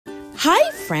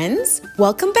Hi friends,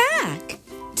 welcome back.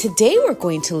 Today we're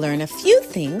going to learn a few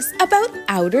things about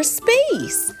outer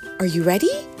space. Are you ready?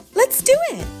 Let's do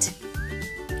it.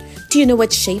 Do you know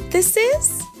what shape this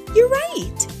is? You're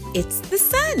right, it's the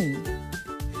sun.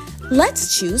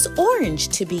 Let's choose orange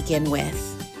to begin with.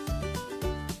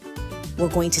 We're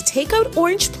going to take out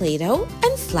orange Play-Doh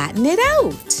and flatten it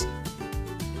out.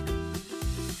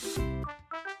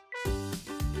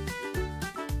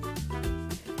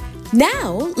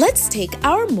 Now, let's take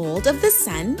our mold of the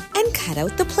sun and cut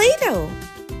out the Play-Doh.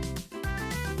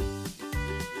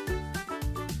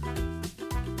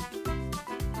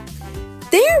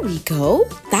 There we go.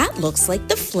 That looks like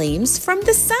the flames from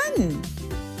the sun.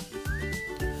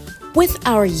 With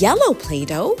our yellow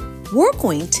Play-Doh, we're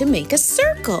going to make a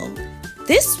circle.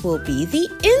 This will be the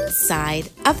inside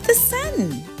of the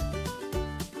sun.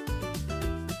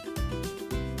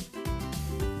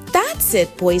 That's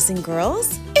it, boys and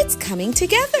girls. It's coming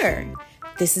together.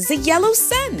 This is a yellow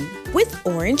sun with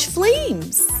orange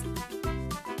flames.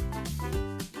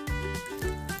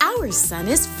 Our sun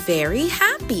is very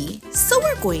happy, so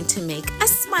we're going to make a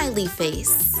smiley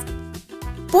face.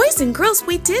 Boys and girls,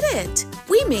 we did it.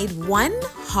 We made one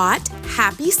hot,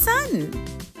 happy sun.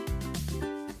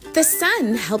 The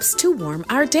sun helps to warm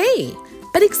our day.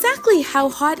 But exactly how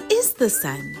hot is the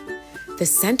sun? The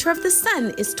center of the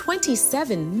sun is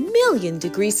 27 million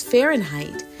degrees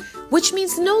Fahrenheit, which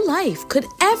means no life could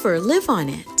ever live on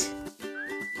it.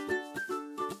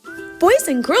 Boys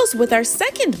and girls, with our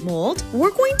second mold, we're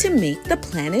going to make the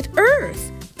planet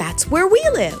Earth. That's where we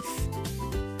live.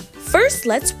 First,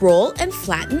 let's roll and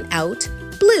flatten out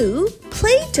blue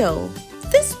Play-Doh.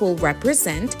 This will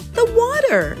represent the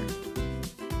water.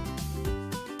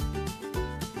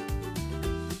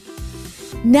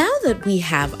 Now that we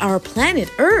have our planet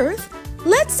Earth,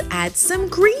 let's add some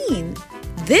green.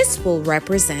 This will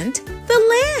represent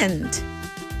the land.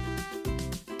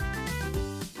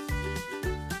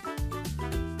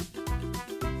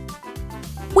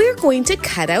 We're going to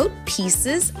cut out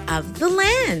pieces of the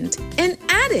land and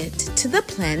add it to the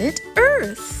planet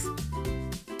Earth.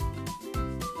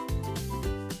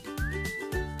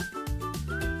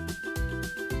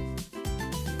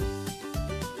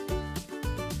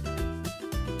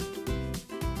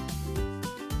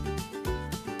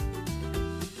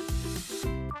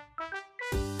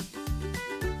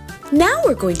 Now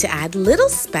we're going to add little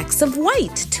specks of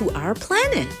white to our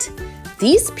planet.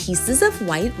 These pieces of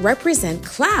white represent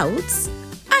clouds,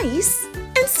 ice,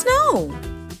 and snow.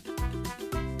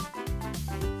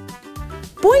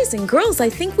 Boys and girls, I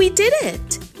think we did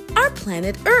it. Our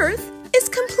planet Earth is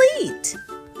complete.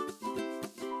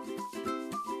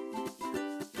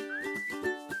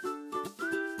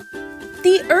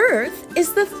 The Earth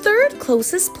is the third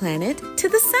closest planet to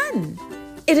the sun.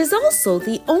 It is also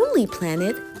the only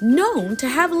planet known to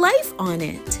have life on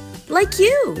it, like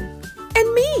you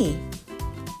and me.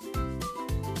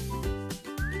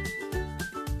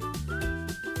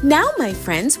 Now, my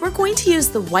friends, we're going to use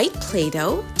the white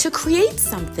Play-Doh to create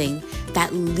something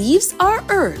that leaves our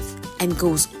Earth and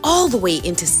goes all the way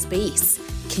into space.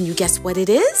 Can you guess what it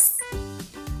is?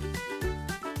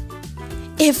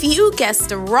 If you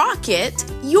guessed a rocket,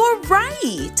 you're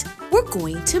right. We're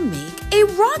going to make a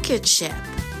rocket ship.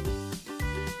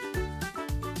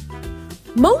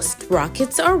 Most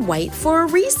rockets are white for a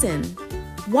reason.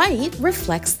 White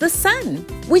reflects the sun,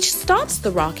 which stops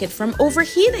the rocket from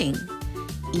overheating.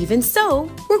 Even so,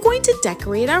 we're going to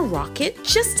decorate our rocket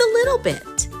just a little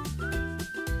bit.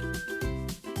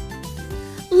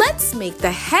 Let's make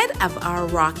the head of our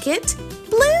rocket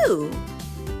blue.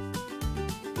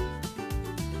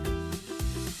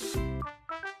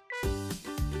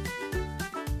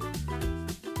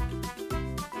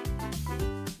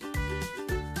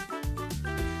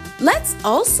 Let's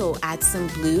also add some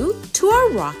blue to our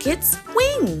rocket's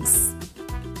wings.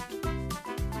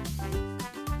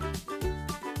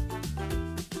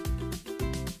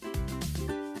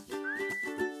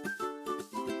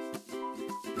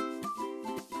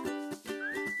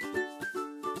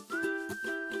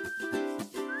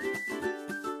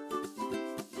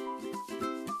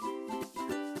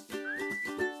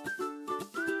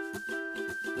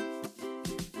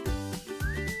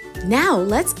 Now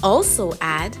let's also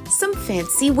add some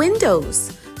fancy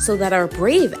windows so that our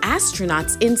brave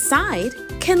astronauts inside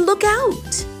can look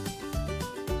out.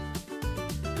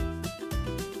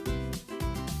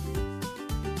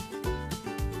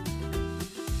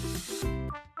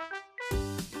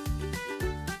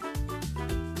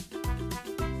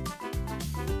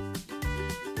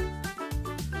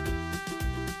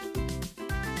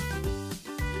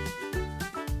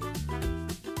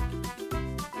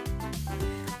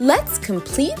 Let's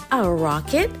complete our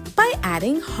rocket by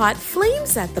adding hot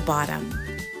flames at the bottom.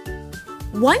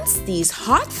 Once these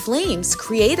hot flames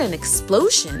create an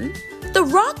explosion, the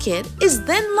rocket is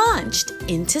then launched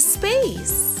into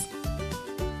space.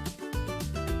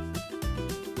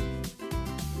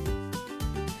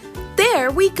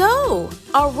 There we go!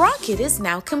 Our rocket is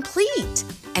now complete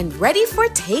and ready for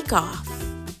takeoff.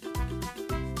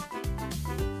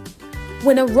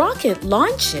 When a rocket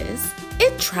launches,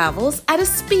 it travels at a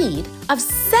speed of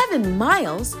 7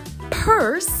 miles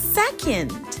per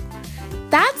second.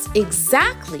 That's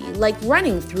exactly like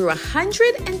running through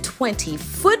 120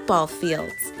 football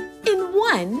fields in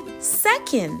 1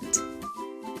 second.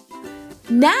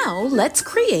 Now let's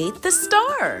create the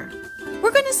star. We're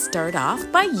going to start off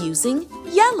by using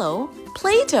yellow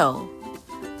Play-Doh.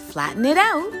 Flatten it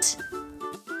out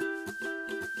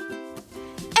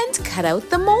and cut out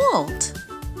the mold.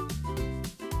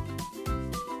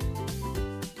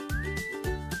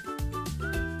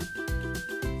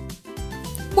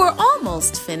 We're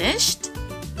almost finished.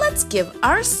 Let's give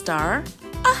our star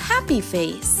a happy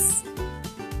face.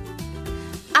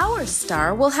 Our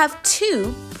star will have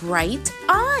 2 bright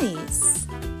eyes.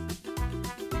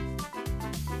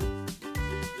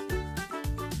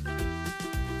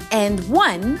 And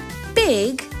 1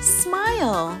 big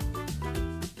smile.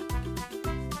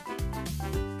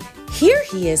 Here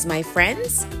he is, my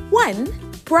friends, 1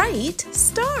 bright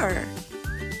star.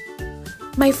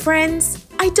 My friends,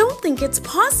 I don't think it's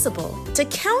possible to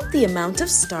count the amount of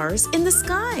stars in the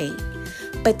sky,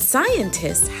 but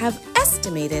scientists have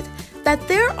estimated that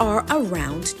there are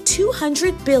around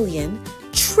 200 billion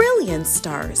trillion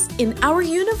stars in our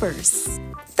universe.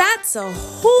 That's a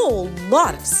whole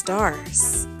lot of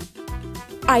stars.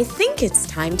 I think it's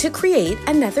time to create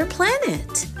another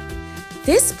planet.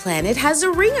 This planet has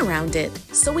a ring around it,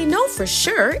 so we know for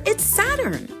sure it's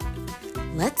Saturn.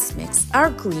 Let's mix our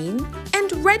green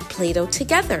and red Play-Doh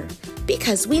together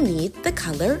because we need the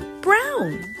color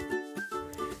brown.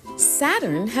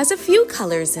 Saturn has a few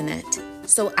colors in it,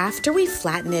 so after we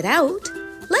flatten it out,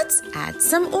 let's add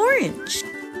some orange.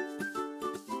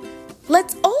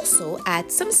 Let's also add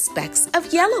some specks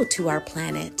of yellow to our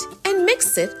planet and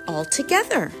mix it all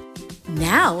together.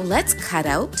 Now let's cut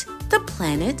out the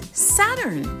planet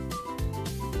Saturn.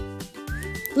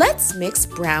 Let's mix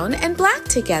brown and black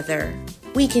together.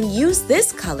 We can use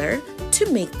this color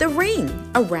to make the ring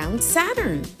around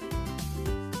Saturn.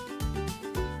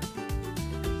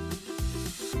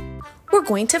 We're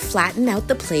going to flatten out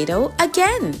the Play-Doh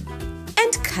again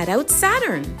and cut out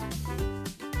Saturn.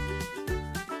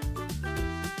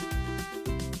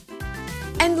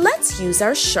 And let's use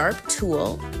our sharp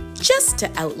tool just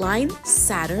to outline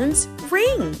Saturn's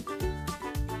ring.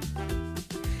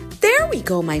 There we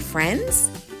go, my friends.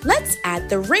 Let's add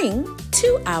the ring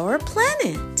to our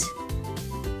planet.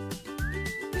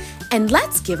 And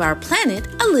let's give our planet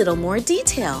a little more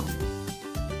detail.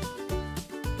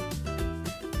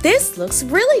 This looks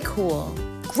really cool.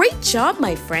 Great job,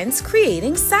 my friends,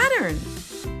 creating Saturn.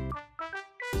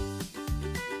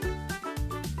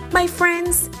 My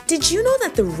friends, did you know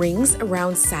that the rings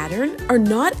around Saturn are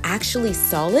not actually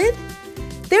solid?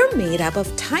 They're made up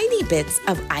of tiny bits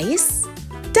of ice,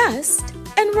 dust,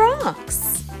 and rocks.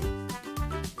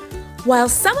 While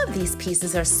some of these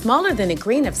pieces are smaller than a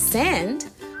grain of sand,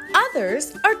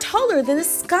 others are taller than a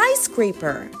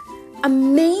skyscraper.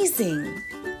 Amazing!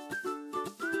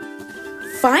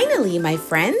 Finally, my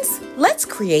friends, let's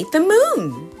create the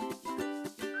moon.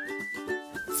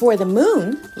 For the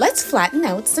moon, let's flatten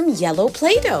out some yellow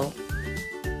Play-Doh.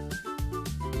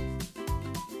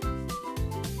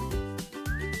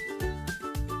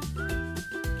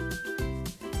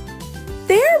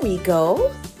 There we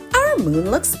go! Our moon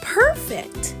looks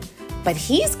perfect. But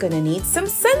he's gonna need some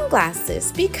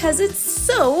sunglasses because it's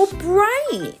so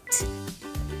bright.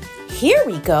 Here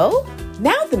we go!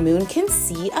 Now the moon can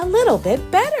see a little bit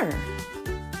better.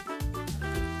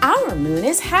 Our moon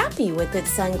is happy with its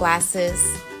sunglasses.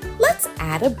 Let's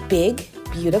add a big,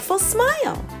 beautiful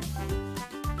smile.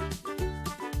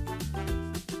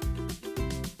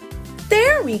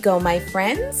 There we go, my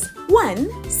friends.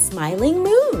 1 smiling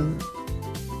moon.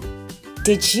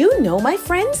 Did you know, my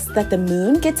friends, that the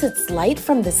moon gets its light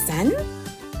from the sun?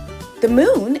 The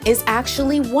moon is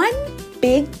actually 1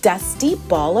 big, dusty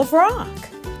ball of rock.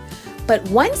 But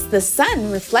once the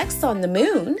sun reflects on the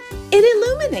moon, it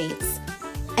illuminates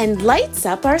and lights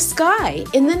up our sky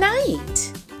in the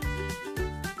night.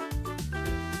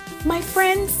 My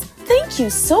friends, thank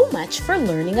you so much for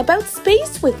learning about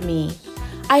space with me.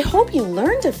 I hope you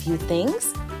learned a few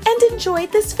things and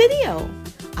enjoyed this video.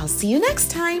 I'll see you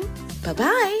next time.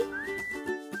 Bye-bye.